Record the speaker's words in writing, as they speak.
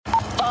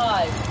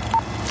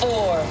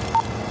4,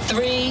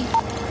 3,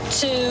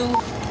 2,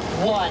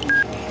 1.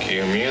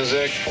 Cue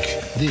music.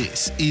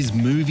 This is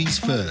Movies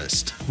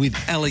First with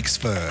Alex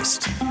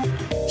First.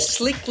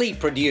 Slickly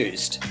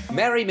produced,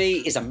 Marry Me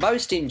is a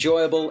most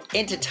enjoyable,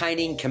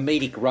 entertaining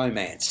comedic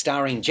romance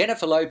starring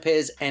Jennifer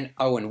Lopez and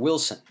Owen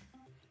Wilson.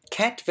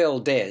 Kat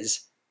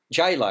Valdez,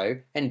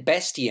 J-Lo and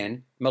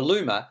Bastien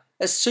Maluma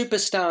are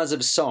superstars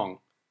of song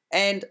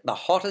and the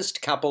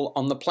hottest couple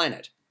on the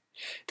planet.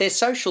 Their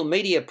social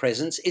media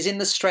presence is in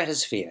the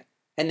stratosphere,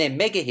 and their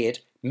mega hit,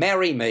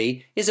 Marry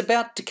Me, is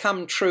about to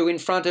come true in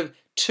front of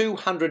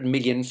 200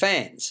 million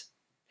fans.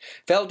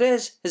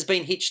 Valdez has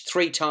been hitched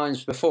 3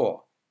 times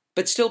before,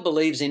 but still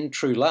believes in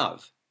true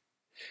love.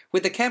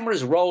 With the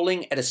cameras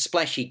rolling at a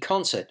splashy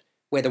concert,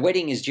 where the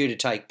wedding is due to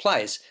take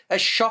place, a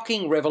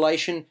shocking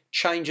revelation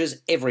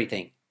changes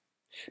everything.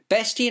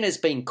 Bastien has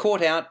been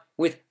caught out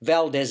with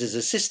Valdez's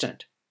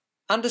assistant.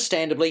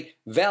 Understandably,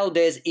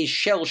 Valdez is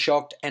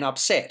shell-shocked and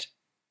upset.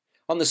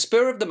 On the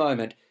spur of the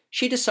moment,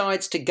 she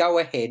decides to go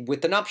ahead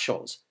with the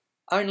nuptials,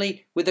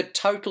 only with a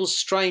total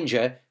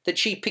stranger that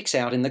she picks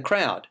out in the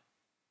crowd.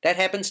 That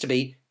happens to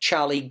be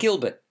Charlie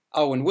Gilbert,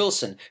 Owen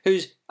Wilson,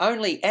 who's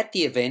only at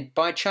the event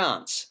by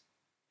chance.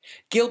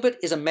 Gilbert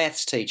is a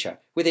maths teacher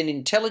with an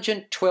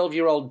intelligent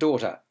 12-year-old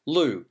daughter,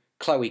 Lou,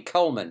 Chloe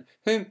Coleman,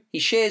 whom he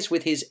shares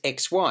with his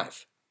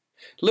ex-wife.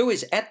 Lou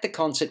is at the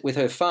concert with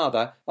her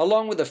father,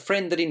 along with a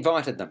friend that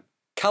invited them,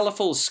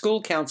 colourful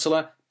school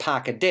counsellor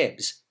Parker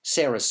Debs,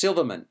 Sarah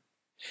Silverman.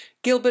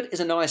 Gilbert is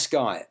a nice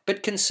guy,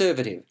 but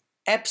conservative.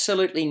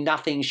 Absolutely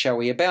nothing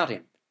showy about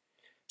him.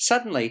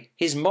 Suddenly,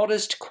 his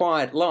modest,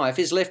 quiet life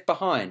is left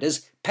behind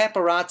as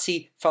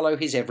paparazzi follow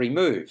his every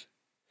move.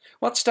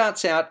 What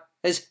starts out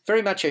as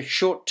very much a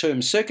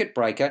short-term circuit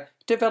breaker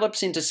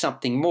develops into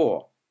something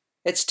more.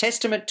 It's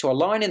testament to a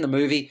line in the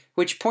movie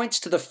which points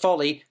to the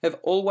folly of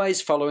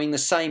always following the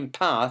same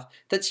path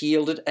that's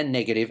yielded a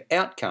negative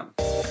outcome.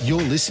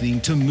 You're listening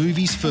to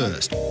Movies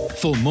First.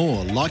 For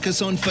more, like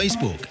us on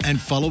Facebook and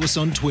follow us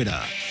on Twitter.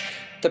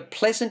 The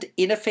pleasant,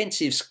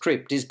 inoffensive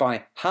script is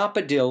by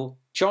Harper Dill,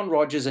 John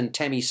Rogers and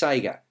Tammy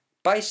Sager,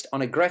 based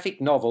on a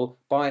graphic novel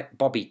by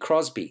Bobby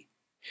Crosby.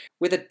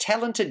 With a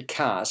talented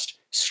cast,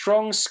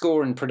 strong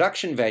score and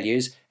production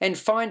values, and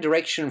fine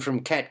direction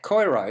from Kat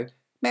Coiro,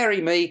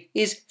 Marry Me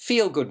is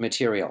feel-good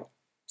material.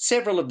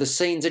 Several of the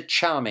scenes are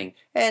charming,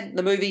 and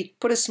the movie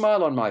put a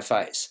smile on my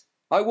face.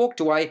 I walked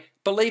away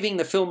believing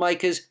the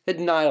filmmakers had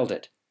nailed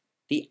it.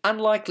 The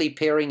unlikely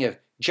pairing of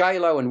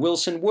J-Lo and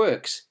Wilson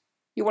works.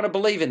 You want to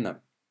believe in them.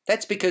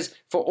 That's because,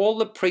 for all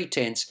the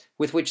pretense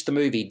with which the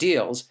movie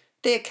deals,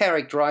 their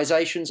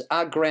characterizations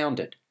are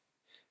grounded.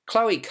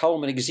 Chloe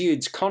Coleman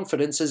exudes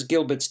confidence as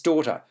Gilbert's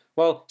daughter,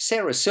 while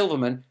Sarah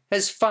Silverman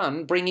has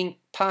fun bringing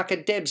Parker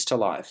Debs to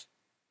life.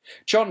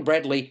 John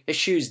Bradley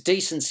eschews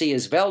decency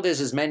as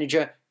Valdez's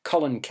manager,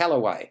 Colin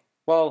Calloway,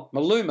 while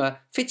Maluma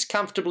fits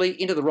comfortably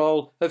into the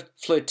role of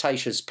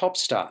flirtatious pop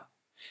star.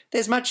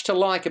 There's much to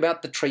like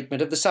about the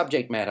treatment of the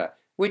subject matter,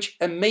 which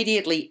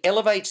immediately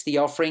elevates the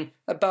offering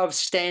above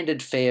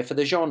standard fare for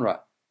the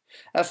genre.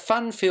 A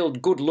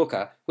fun-filled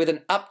good-looker with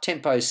an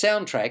up-tempo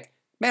soundtrack,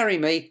 Marry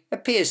Me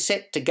appears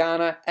set to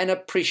garner an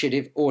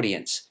appreciative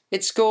audience.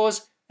 It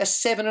scores a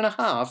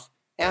 7.5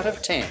 out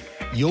of 10.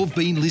 You've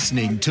been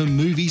listening to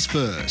Movies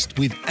First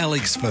with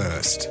Alex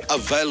First.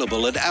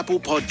 Available at Apple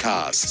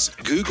Podcasts,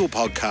 Google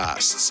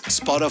Podcasts,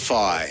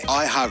 Spotify,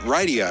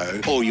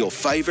 iHeartRadio, or your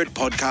favourite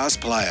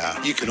podcast player.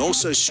 You can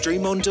also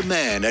stream on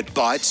demand at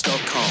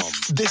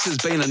Bytes.com. This has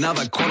been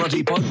another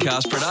quality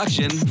podcast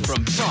production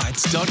from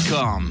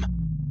Bytes.com.